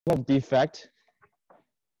of defect,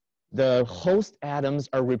 the host atoms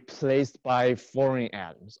are replaced by foreign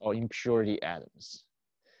atoms or impurity atoms.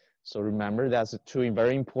 So remember, that's two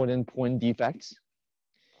very important point defects.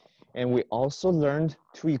 And we also learned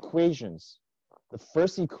two equations. The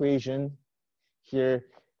first equation here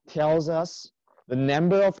tells us the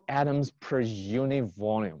number of atoms per unit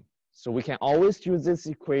volume. So we can always use this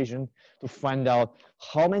equation to find out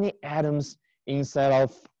how many atoms inside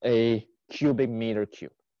of a cubic meter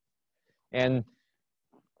cube.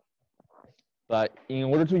 But in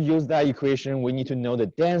order to use that equation, we need to know the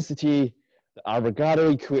density, the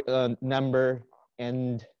Avogadro number,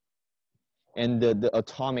 and the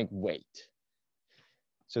atomic weight.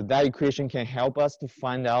 So that equation can help us to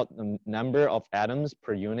find out the number of atoms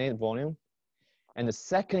per unit volume. And the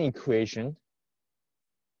second equation,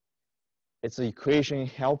 it's an equation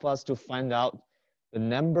help us to find out the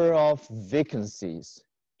number of vacancies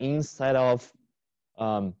inside of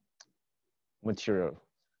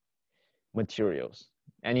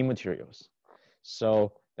any materials.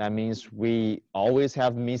 So that means we always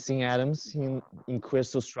have missing atoms in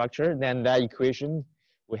crystal structure. Then that equation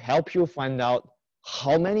will help you find out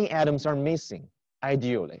how many atoms are missing,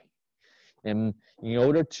 ideally. And in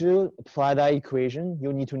order to apply that equation,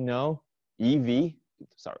 you need to know QV,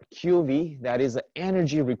 that is the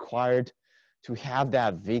energy required to have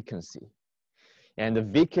that vacancy. And the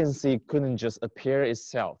vacancy couldn't just appear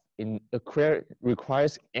itself. It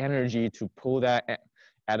requires energy to pull that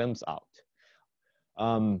atoms out.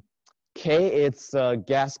 K, it's a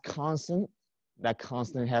gas constant. That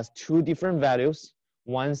constant has two different values.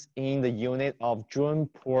 One's in the unit of joule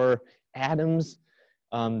per atoms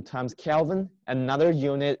times Kelvin. Another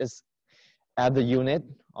unit is at the unit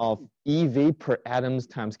of EV per atoms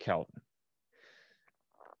times Kelvin.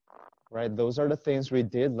 Right, those are the things we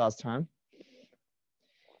did last time.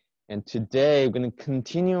 And today we're going to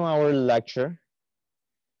continue our lecture.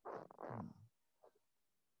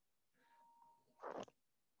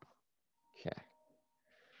 Okay.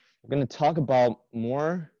 We're going to talk about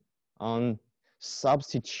more on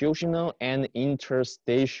substitutional and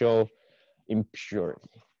interstitial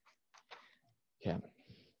impurity. Okay.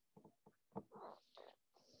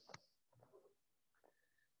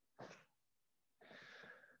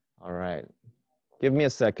 All right. Give me a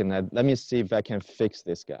second. Let me see if I can fix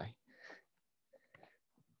this guy.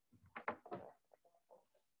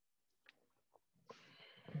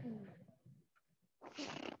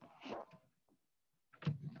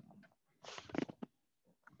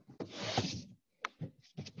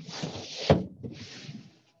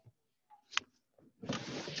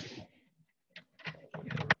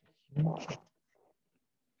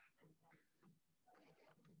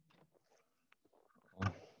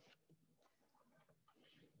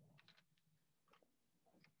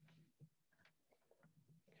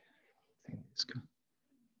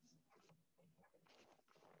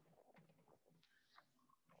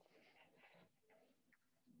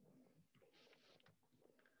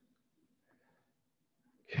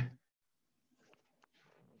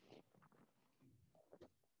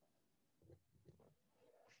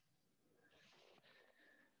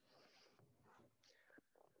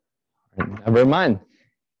 Never mind,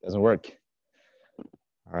 doesn't work.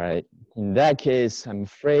 All right, in that case, I'm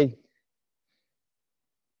afraid,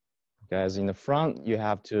 guys, in the front, you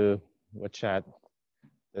have to watch out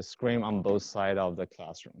the screen on both sides of the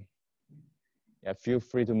classroom. Yeah, feel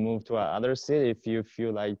free to move to another seat if you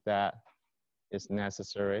feel like that is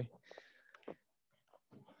necessary.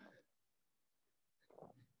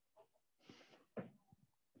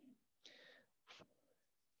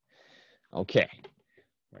 Okay,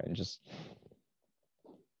 all right, just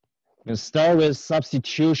I'm gonna start with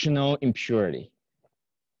substitutional impurity.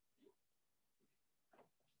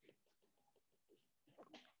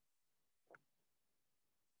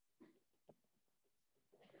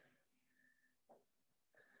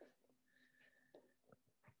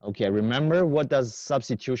 Okay, remember what does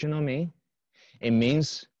substitutional mean? It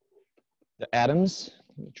means the atoms,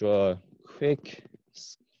 draw a quick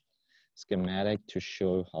schematic to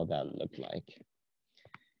show how that look like.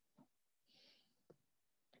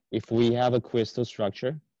 If we have a crystal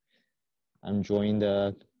structure, I'm drawing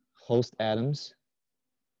the host atoms.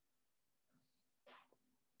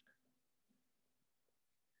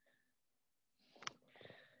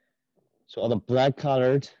 So all the black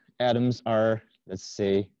colored atoms are, let's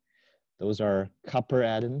say, those are copper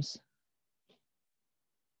atoms.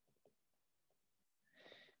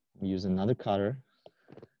 We use another color.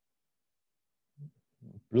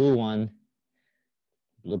 Blue one,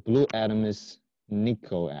 the blue atom is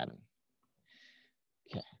nickel atom.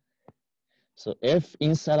 Okay. So if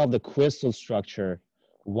inside of the crystal structure,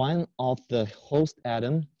 one of the host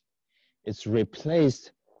atom is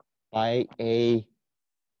replaced by a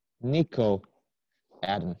nickel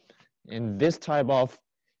atom. And this type of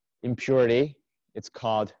impurity, it's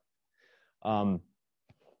called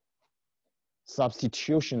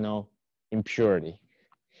substitutional impurity.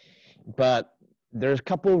 But there's a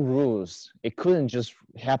couple rules. It couldn't just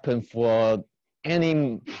happen for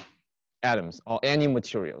any atoms or any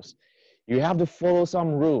materials. You have to follow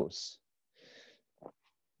some rules.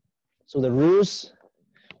 So the rules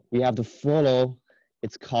we have to follow,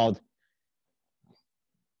 it's called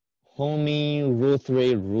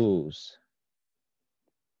Homey-Rothery rules.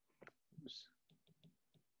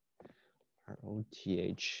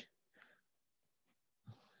 R-O-T-H.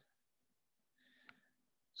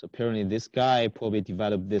 So apparently this guy probably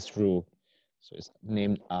developed this rule. So it's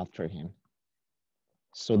named after him.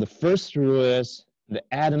 So the first rule is the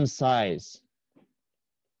atom size.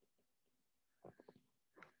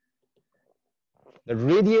 The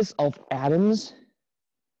radius of atoms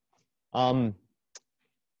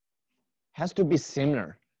has to be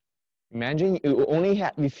similar. Imagine you only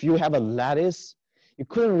have, if you have a lattice, you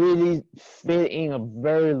couldn't really fit in a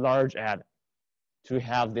very large atom to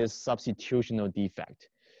have this substitutional defect.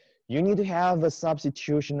 You need to have a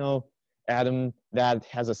substitutional atom that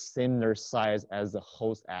has a similar size as the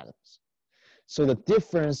host atoms. So the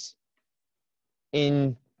difference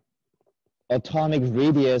in atomic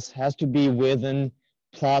radius has to be within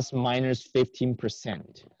plus minus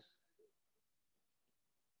 15%.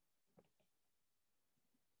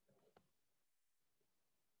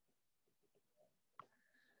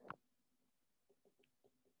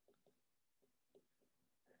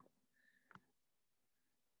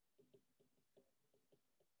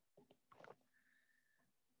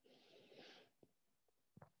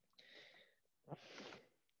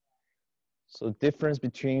 So difference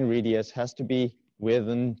between radius has to be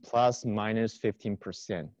within plus minus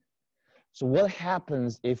 15%. So what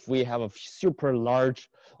happens if we have a super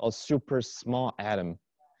large or super small atom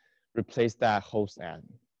replace that host atom?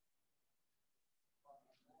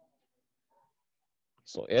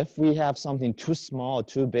 So if we have something too small or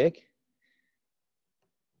too big,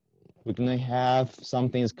 we're going to have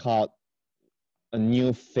something called a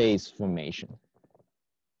new phase formation.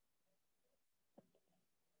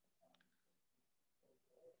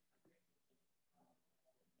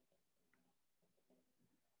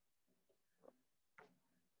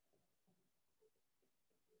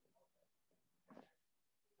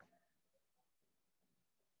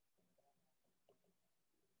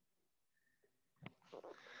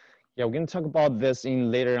 Yeah, we're going to talk about this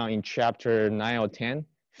later on in chapter 9 or 10,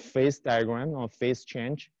 phase diagram or phase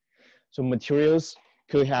change. So materials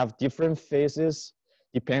could have different phases,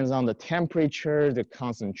 depends on the temperature, the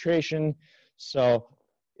concentration. So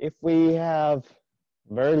if we have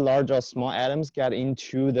very large or small atoms get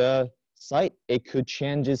into the site, it could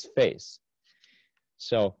change its phase.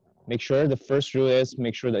 So make sure the first rule is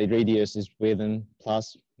make sure the radius is within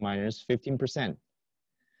plus minus 15%.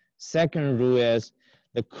 Second rule is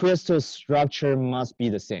the crystal structure must be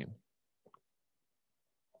the same.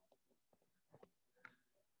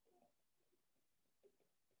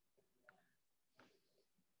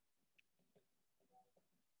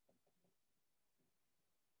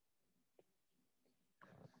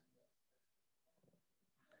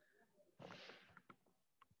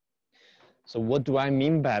 So what do I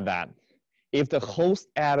mean by that? If the host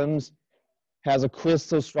atoms has a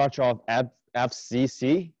crystal structure of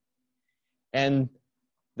FCC, and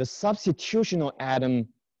the substitutional atom,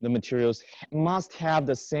 the materials must have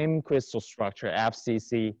the same crystal structure,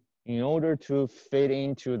 FCC, in order to fit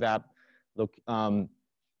into that, to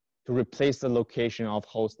replace the location of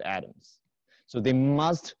host atoms. So they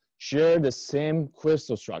must share the same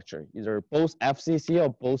crystal structure, either both FCC or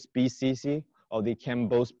both BCC, or they can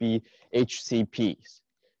both be HCPs,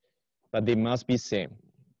 but they must be same.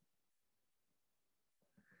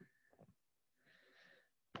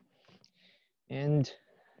 And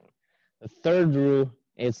the third rule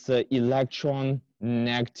is the electron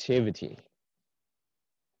negativity.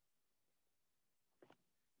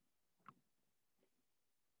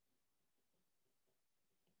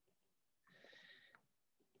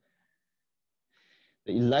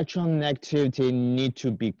 The electron negativity need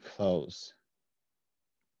to be close.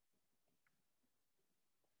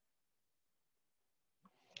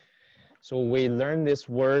 So we learned this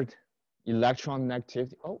word, electron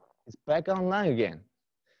negativity. Oh, it's back online again.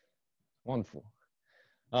 Wonderful.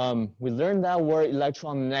 We learned that word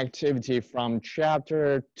electron negativity from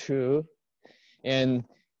chapter 2. And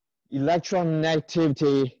electron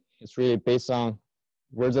negativity is really based on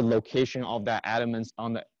where's the location of that elements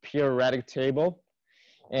on the periodic table.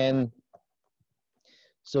 And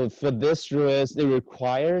so for this rule, it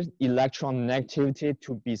requires electron negativity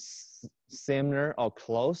to be similar or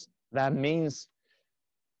close. That means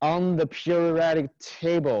on the periodic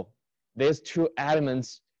table, these two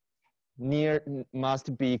elements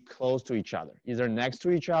must be close to each other, either next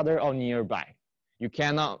to each other or nearby. You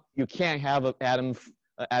can't have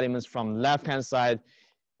elements from left-hand side,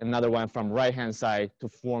 another one from right-hand side to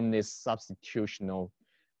form this substitutional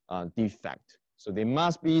defect. So they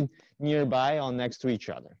must be nearby or next to each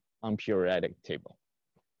other on periodic table.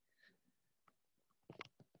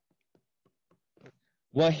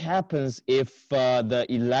 What happens if the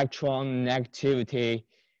electron negativity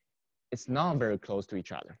is not very close to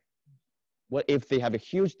each other? What if they have a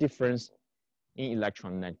huge difference in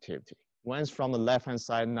electron negativity? One's from the left-hand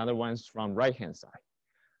side, another one's from right-hand side.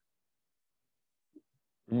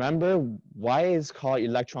 Remember why it's called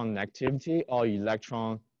electron negativity or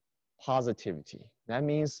electron positivity? That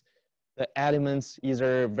means the elements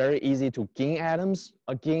either very easy to gain atoms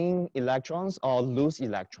or gain electrons or lose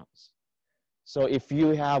electrons. So if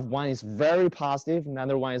you have one is very positive,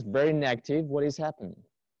 another one is very negative, what is happening?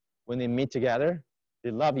 When they meet together,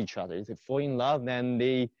 they love each other. If they fall in love, then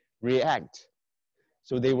they react.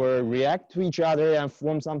 So they will react to each other and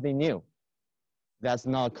form something new. That's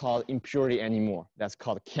not called impurity anymore. That's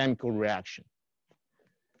called chemical reaction.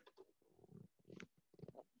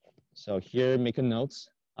 So here, make a note.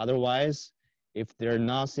 Otherwise, if they're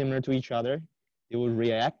not similar to each other, they will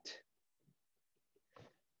react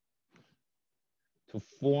to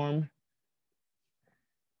form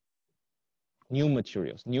new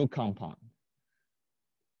materials, new compound.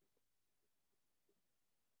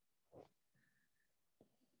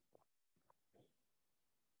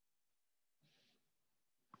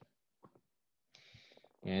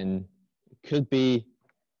 And it could be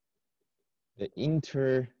the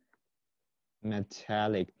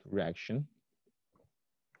intermetallic reaction,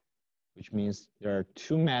 which means there are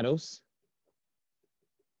two metals.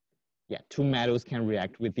 Yeah, two metals can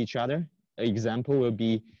react with each other. An example will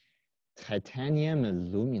be titanium and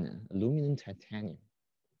aluminum, aluminum titanium.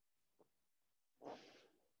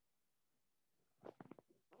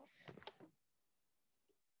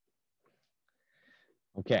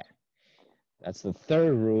 Okay, that's the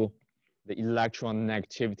third rule. The electron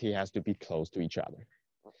negativity has to be close to each other.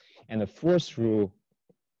 And the fourth rule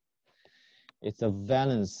is the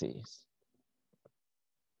valencies.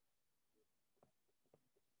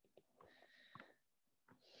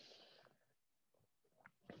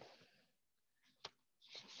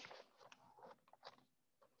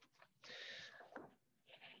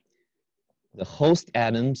 The host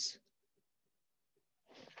atoms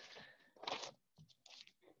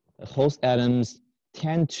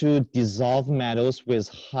tend to dissolve metals with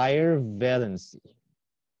higher valency.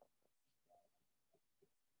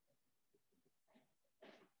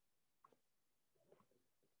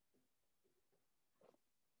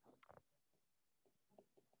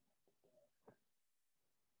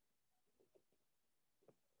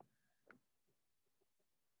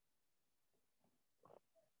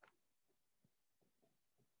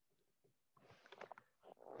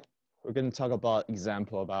 We're going to talk about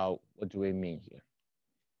example about what do we mean here.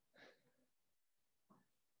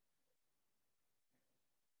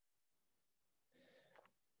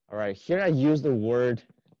 All right, here I use the word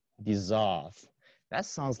dissolve. That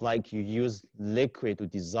sounds like you use liquid to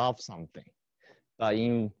dissolve something. But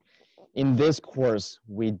in this course,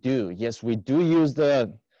 we do. Yes, we do use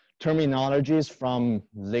the terminologies from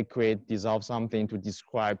liquid dissolve something to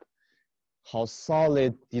describe how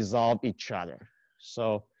solid dissolve each other.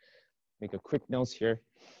 So make a quick notes here.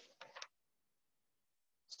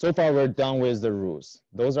 So far, we're done with the rules.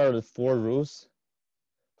 Those are the 4 rules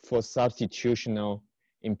for substitutional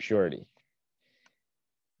impurity.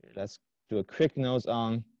 Let's do a quick notes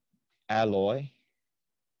on alloy.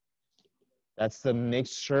 That's the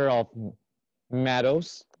mixture of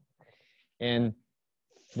metals. And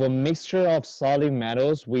for mixture of solid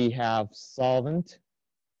metals, we have solvent,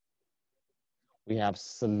 we have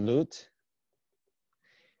solute,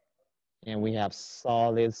 and we have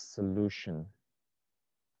solid solution.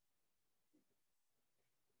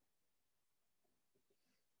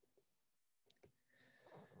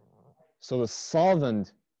 So the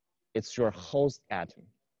solvent, it's your host atom.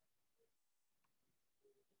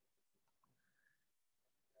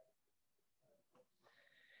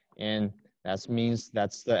 And that means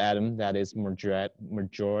that's the atom that is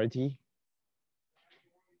majority.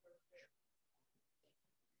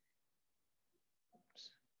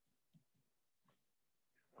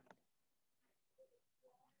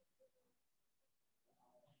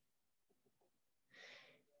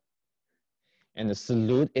 And the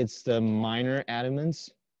solute, it's the minor elements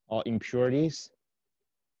or impurities.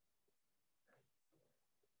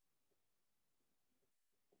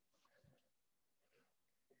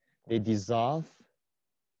 They dissolve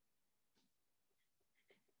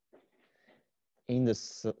in the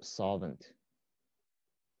solvent.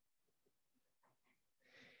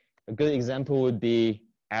 A good example would be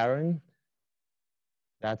iron.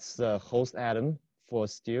 That's the host atom for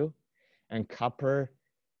steel. And copper,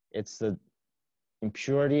 it's the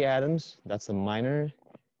impurity atoms. That's a minor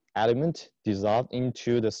element dissolved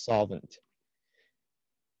into the solvent.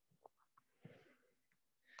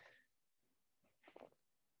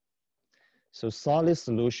 So solid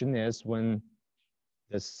solution is when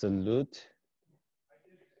the solute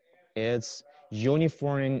is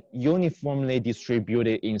uniformly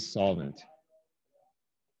distributed in solvent.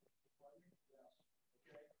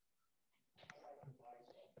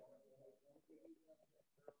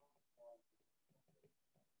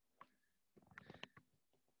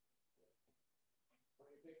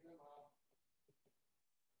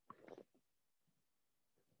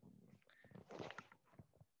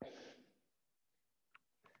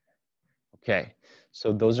 Okay,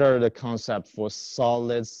 so those are the concepts for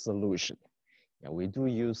solid solution. Yeah, we do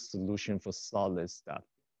use solution for solid stuff.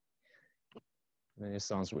 And it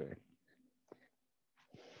sounds weird.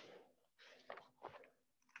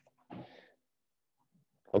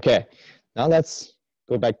 Okay, now let's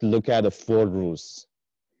go back to look at the 4 rules.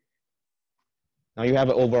 Now you have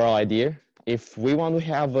an overall idea. If we want to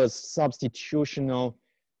have a substitutional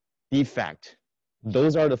defect,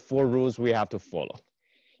 those are the 4 rules we have to follow.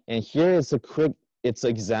 And here is a quick, it's an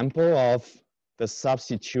example of the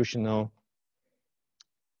substitutional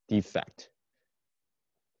defect.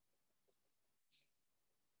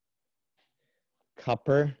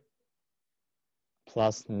 Copper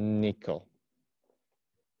plus nickel.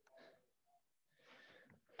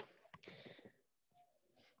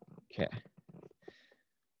 Okay,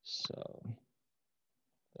 so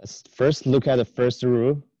let's first look at the first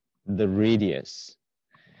rule, the radius.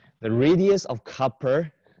 The radius of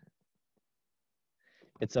copper,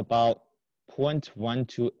 it's about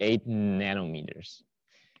 0.128 nanometers.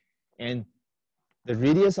 And the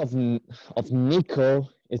radius of nickel,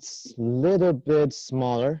 it's a little bit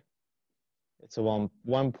smaller. It's around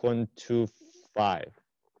 1.25.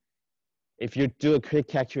 If you do a quick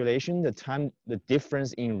calculation, the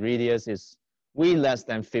difference in radius is way less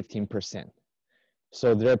than 15%.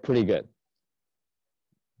 So they're pretty good.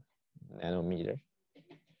 Nanometer.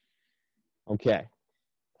 Okay.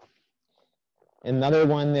 Another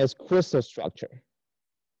one is crystal structure.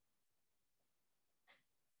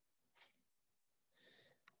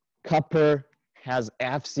 Copper has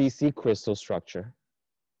FCC crystal structure.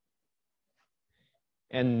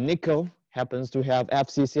 And nickel happens to have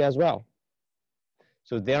FCC as well.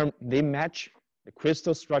 So they match, the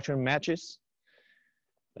crystal structure matches.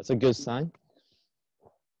 That's a good sign.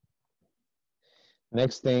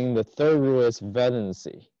 Next thing, the third rule is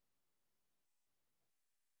valency.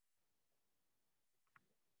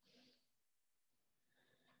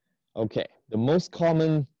 Okay, the most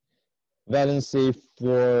common valency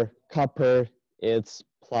for copper is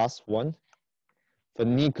 +1. For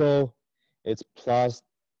nickel, it's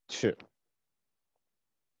 +2.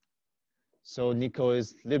 So nickel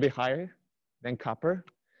is a little bit higher than copper.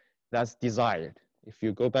 That's desired. If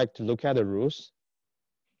you go back to look at the rules,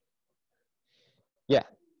 yeah,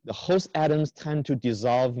 the host atoms tend to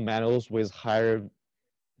dissolve metals with higher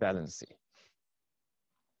valency.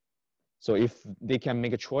 So if they can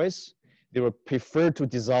make a choice, they would prefer to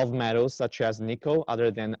dissolve metals such as nickel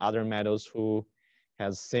other than other metals who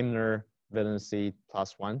has similar valency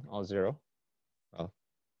 +1 or 0. Well,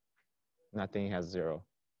 nothing has 0.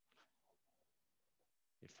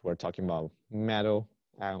 If we're talking about metal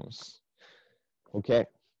ions. Okay.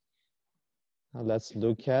 Now let's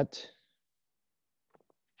look at,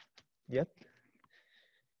 yep.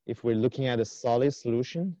 If we're looking at a solid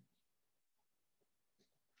solution,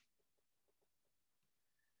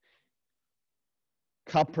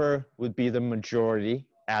 copper would be the majority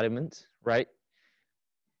element, right?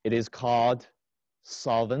 It is called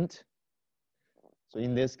solvent. So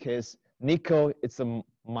in this case, nickel, it's a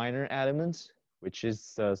minor element, which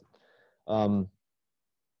is the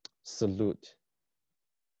solute.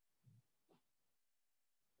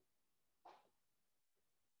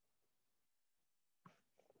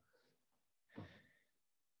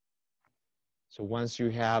 So once you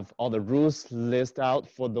have all the rules listed out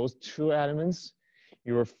for those 2 elements,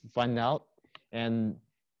 you will find out, and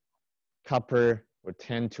copper will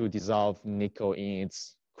tend to dissolve nickel in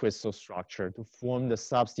its crystal structure to form the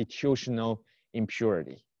substitutional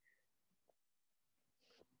impurity.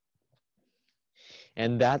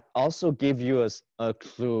 And that also gives you a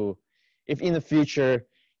clue. If in the future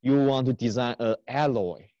you want to design an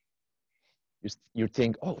alloy, you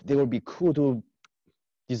think, oh, they would be cool to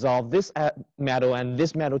dissolve this metal and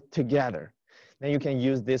this metal together. Then you can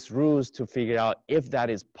use these rules to figure out if that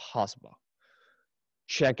is possible.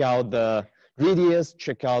 Check out the radius,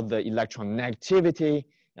 check out the electron negativity,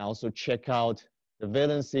 and also check out the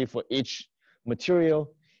valency for each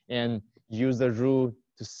material, and use the rule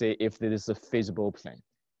to say if it is a feasible plan.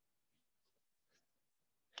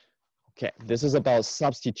 Okay, this is about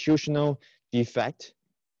substitutional defect.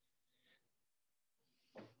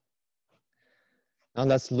 Now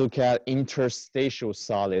let's look at interstitial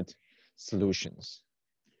solid solutions.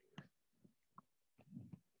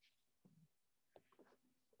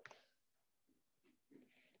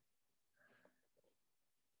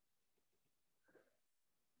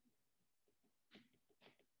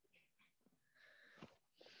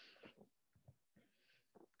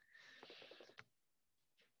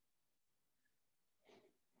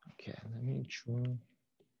 Okay, let me draw.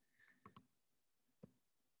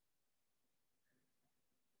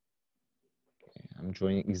 Okay, I'm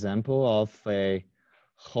drawing an example of a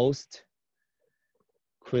host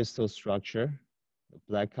crystal structure. The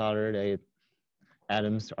black colored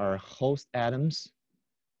atoms are host atoms.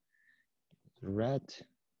 The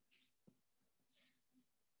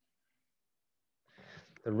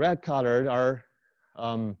red colored are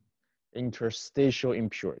interstitial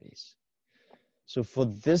impurities. So for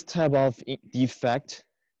this type of defect,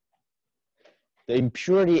 the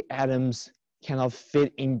impurity atoms cannot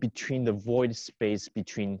fit in between the void space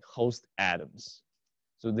between host atoms.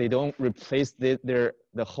 So they don't replace the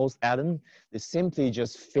host atom, they simply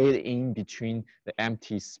just fit in between the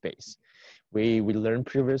empty space. We learned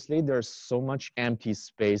previously there's so much empty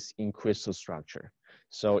space in crystal structure.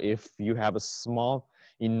 So if you have a small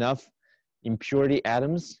enough impurity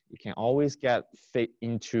atoms, you can always get fit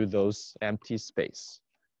into those empty space.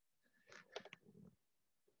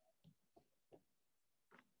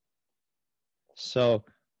 So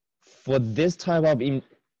for this type of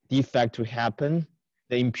defect to happen,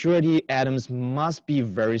 the impurity atoms must be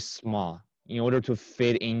very small in order to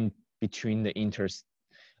fit in between the interstitial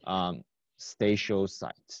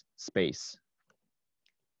space.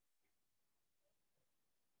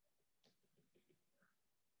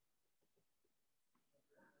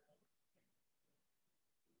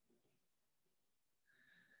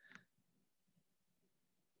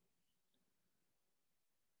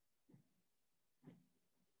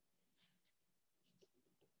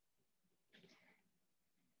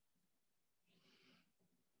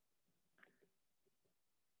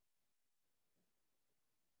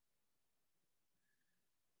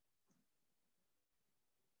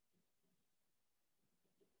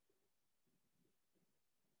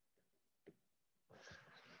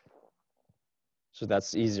 So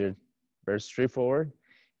that's easier, very straightforward.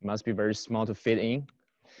 It must be very small to fit in.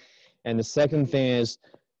 And the second thing is,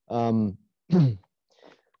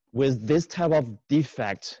 with this type of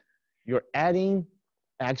defect, you're adding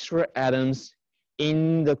extra atoms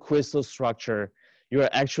in the crystal structure. You're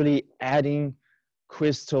actually adding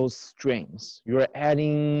crystal strings. You're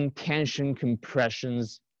adding tension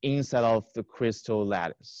compressions inside of the crystal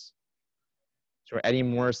lattice. So you're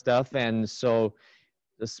adding more stuff, and so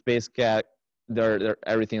the space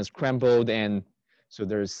everything is crumbled, and so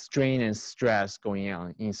there's strain and stress going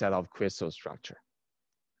on inside of crystal structure.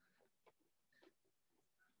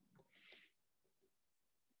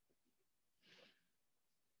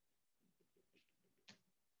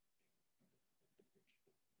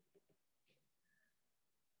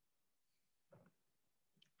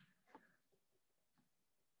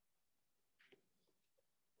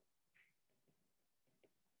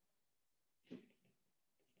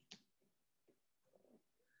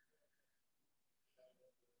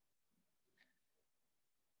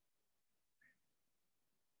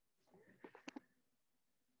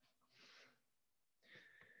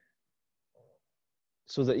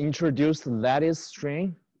 So the introduced lattice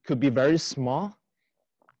strain could be very small.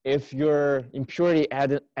 If your impurity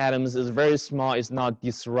atoms is very small, it's not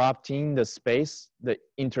disrupting the space, the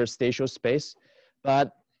interstitial space.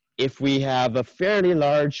 But if we have a fairly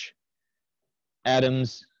large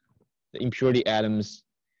atoms, the impurity atoms,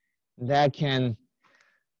 that can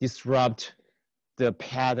disrupt the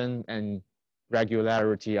pattern and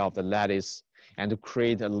regularity of the lattice and to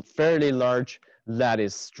create a fairly large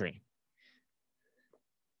lattice strain.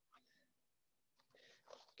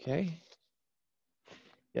 Okay.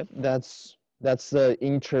 Yep, that's the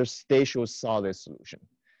interstitial solid solution.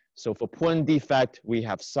 So for point defect, we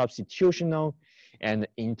have substitutional and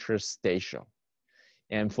interstitial.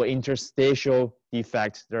 And for interstitial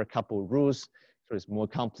defects, there are a couple of rules, so it's more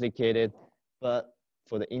complicated. But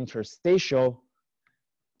for the interstitial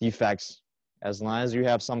defects, as long as you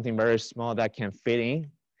have something very small that can fit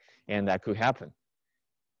in, and that could happen.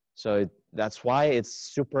 So that's why it's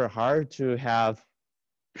super hard to have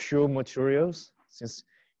pure materials, since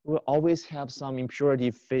you will always have some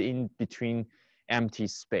impurity fit in between empty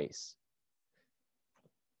space.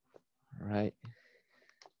 All right.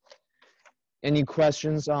 Any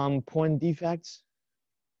questions on point defects?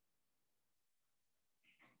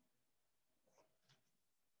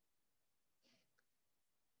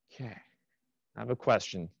 Okay, I have a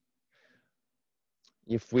question.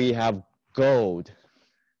 If we have gold,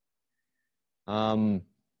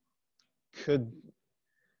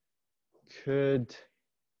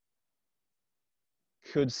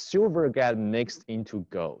 could silver get mixed into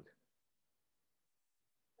gold?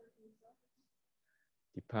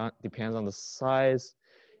 Depends on the size.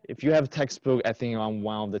 If you have a textbook, I think on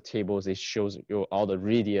one of the tables, it shows you all the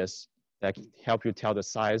radius that help you tell the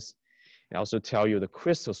size and also tell you the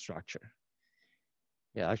crystal structure.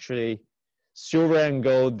 Yeah, actually, silver and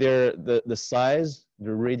gold, the size,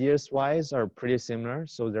 the radius wise are pretty similar.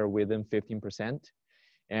 So they're within 15%.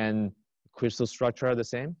 And crystal structure are the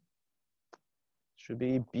same. Should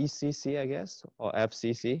be BCC, I guess, or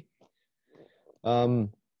FCC.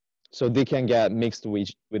 So they can get mixed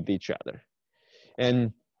with each other.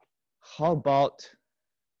 And how about,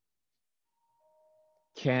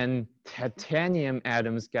 can titanium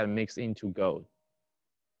atoms get mixed into gold?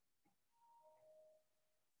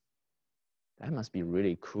 That must be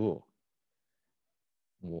really cool.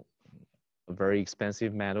 A very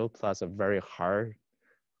expensive metal plus a very hard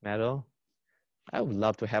metal. I would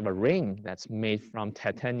love to have a ring that's made from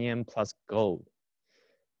titanium plus gold,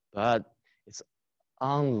 but it's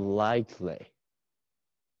unlikely.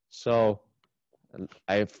 So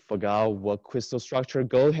I forgot what crystal structure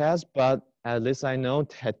gold has, but at least I know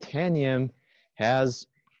titanium has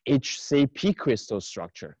HCP crystal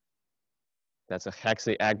structure. That's a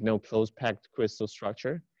hexagonal close-packed crystal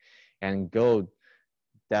structure, and gold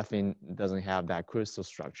definitely doesn't have that crystal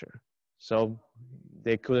structure. So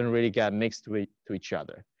they couldn't really get mixed to each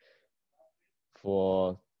other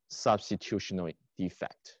for substitutional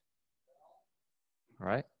defect. All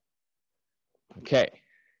right? Okay.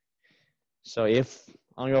 So if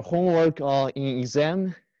on your homework or in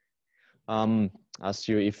exam, ask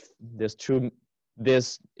you if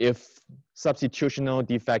if substitutional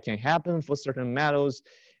defect can happen for certain metals,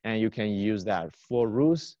 and you can use that 4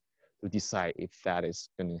 rules to decide if that is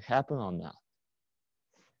going to happen or not.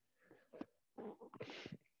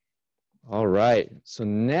 All right, so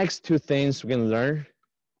next 2 things we're going to learn.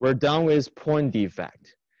 We're done with point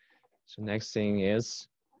defect. So next thing is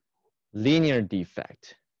linear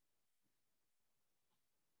defect.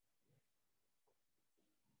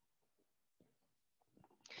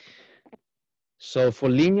 So for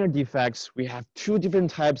linear defects, we have 2 different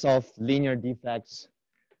types of linear defects.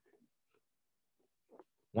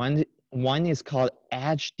 One is called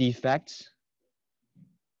edge defect,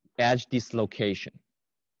 edge dislocation.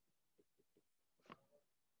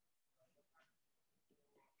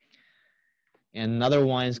 And another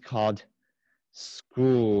one is called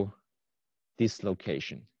screw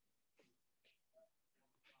dislocation.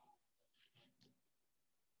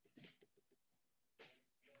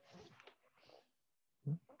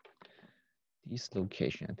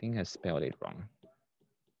 Dislocation, I think I spelled it wrong.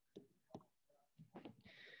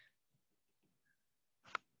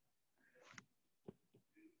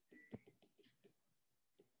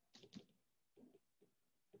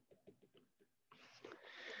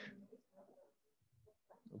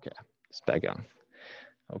 Okay, it's back on.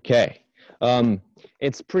 Okay,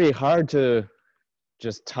 it's pretty hard to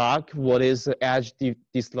just talk what is the edge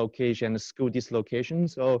dislocation, screw dislocation.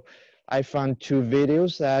 So I found 2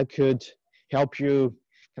 videos that could help you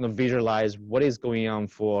kind of visualize what is going on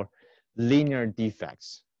for linear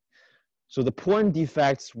defects. So the point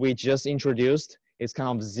defects we just introduced is kind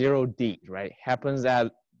of 0D, right? Happens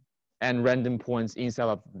at random points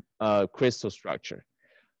inside of crystal structure.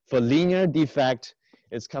 For linear defect,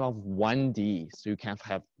 it's kind of 1D. So you can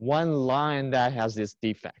have one line that has this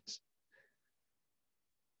defect.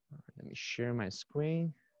 Let me share my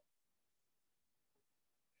screen.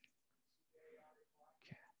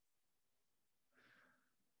 Okay.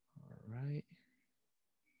 All right.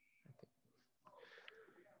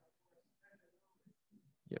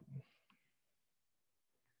 Yep.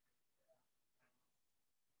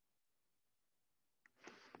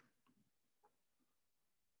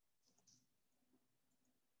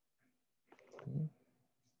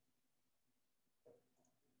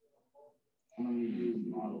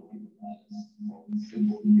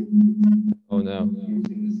 Oh no.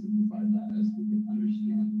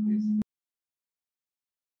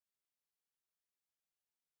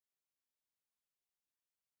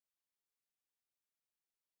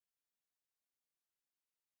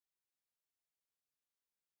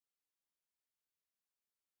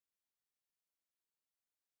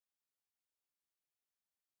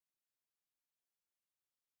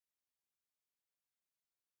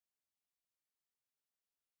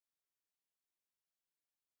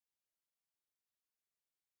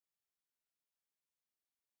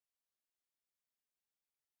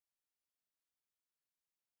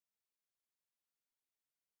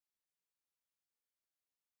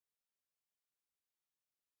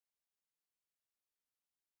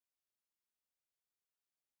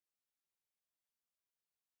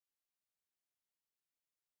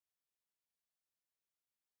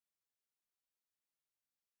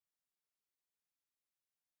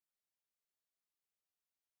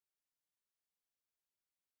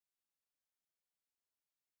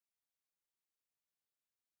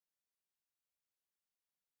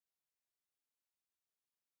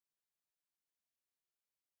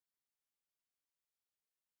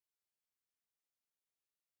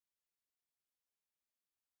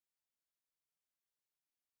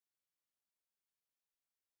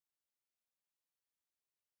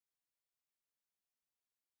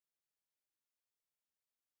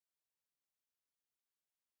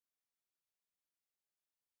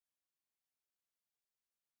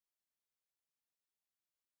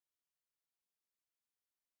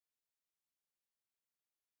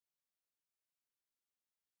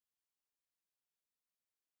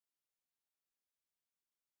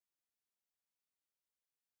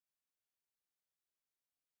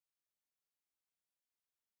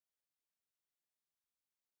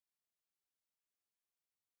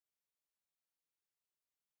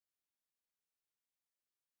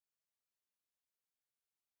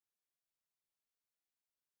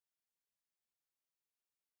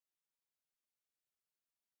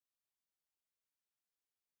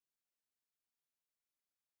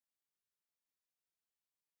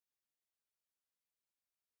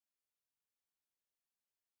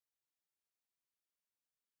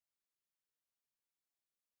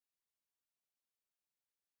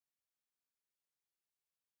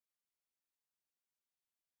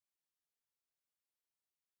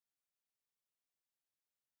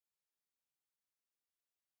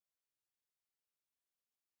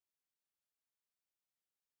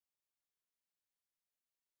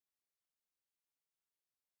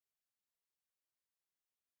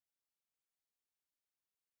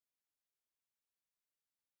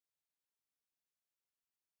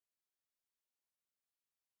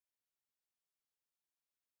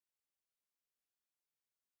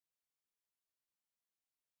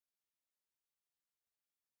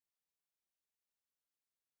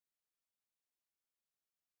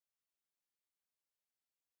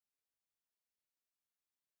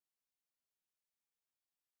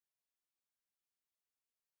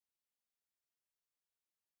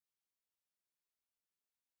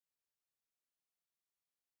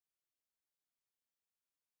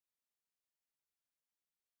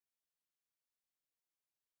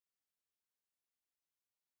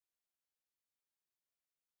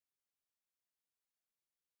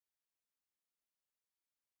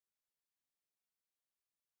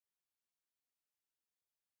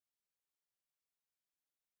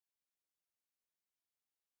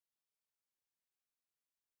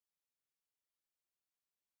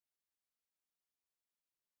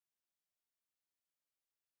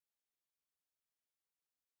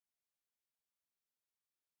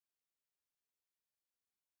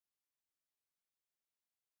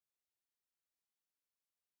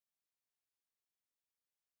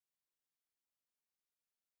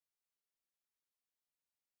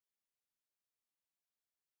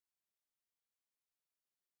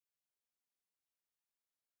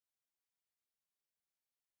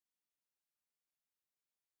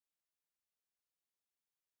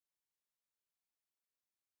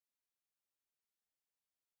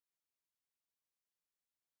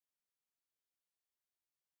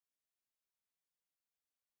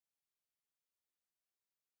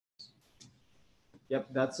 Yep,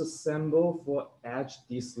 that's a symbol for edge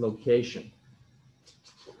dislocation.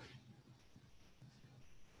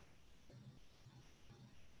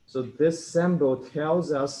 So this symbol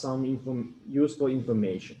tells us some useful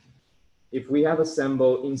information. If we have a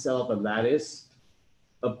symbol inside of a lattice,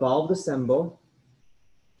 above the symbol,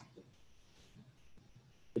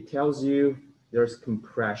 it tells you there's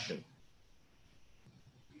compression.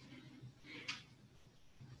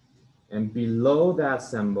 And below that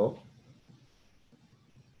symbol,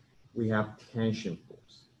 we have tension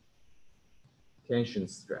force, tension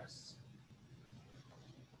stress.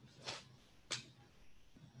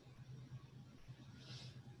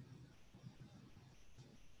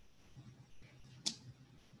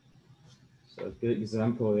 So a good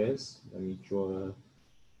example is, let me draw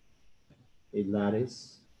a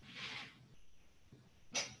lattice.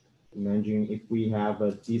 Imagine if we have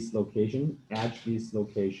a dislocation, edge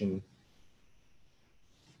dislocation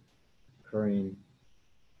occurring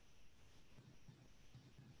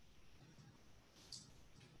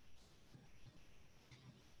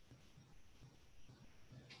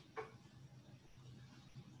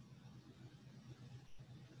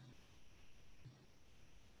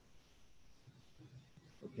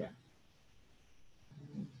okay.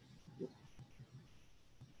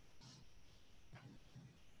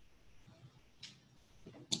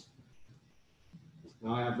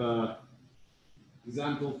 Now I have an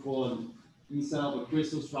example for inside of a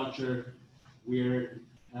crystal structure. We're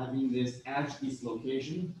having this edge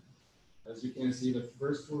dislocation. As you can see, the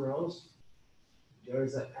first two rows, there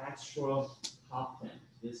is an extra half plane.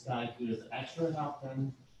 This guy here is an extra half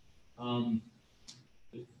plane.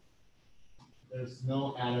 There's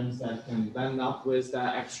no atoms that can bend up with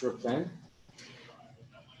that extra plane.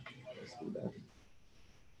 Let's do that.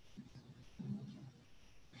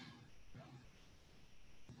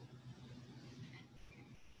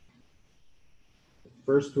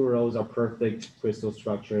 First two rows are perfect crystal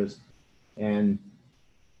structures, and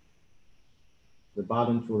the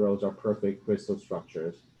bottom two rows are perfect crystal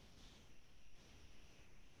structures.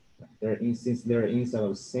 Since they're inside of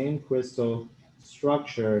the same crystal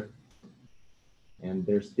structure, and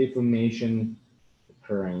there's deformation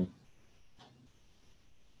occurring,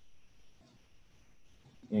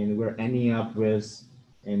 and we're ending up with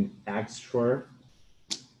an extra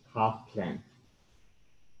half plane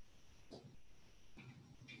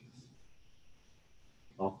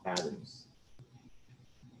of atoms.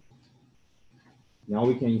 Now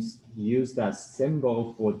we can use that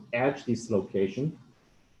symbol for edge dislocation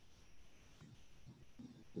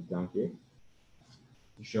down here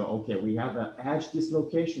to show, okay, we have an edge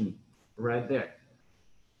dislocation right there.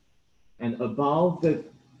 And above the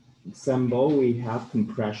symbol, we have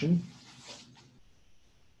compression.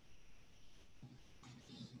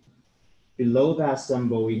 Below that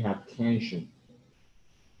symbol, we have tension.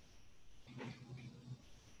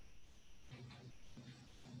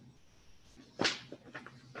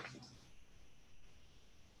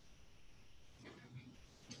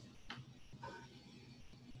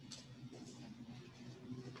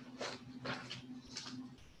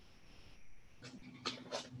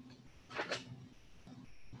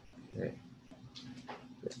 Okay.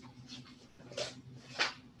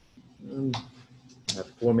 I have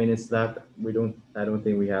 4 minutes left. I don't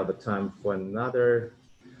think we have a time for another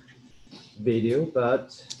video,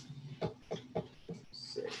 but let's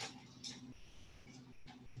see.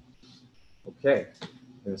 Okay,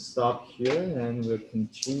 we'll stop here and we'll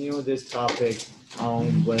continue this topic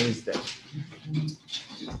on Wednesday.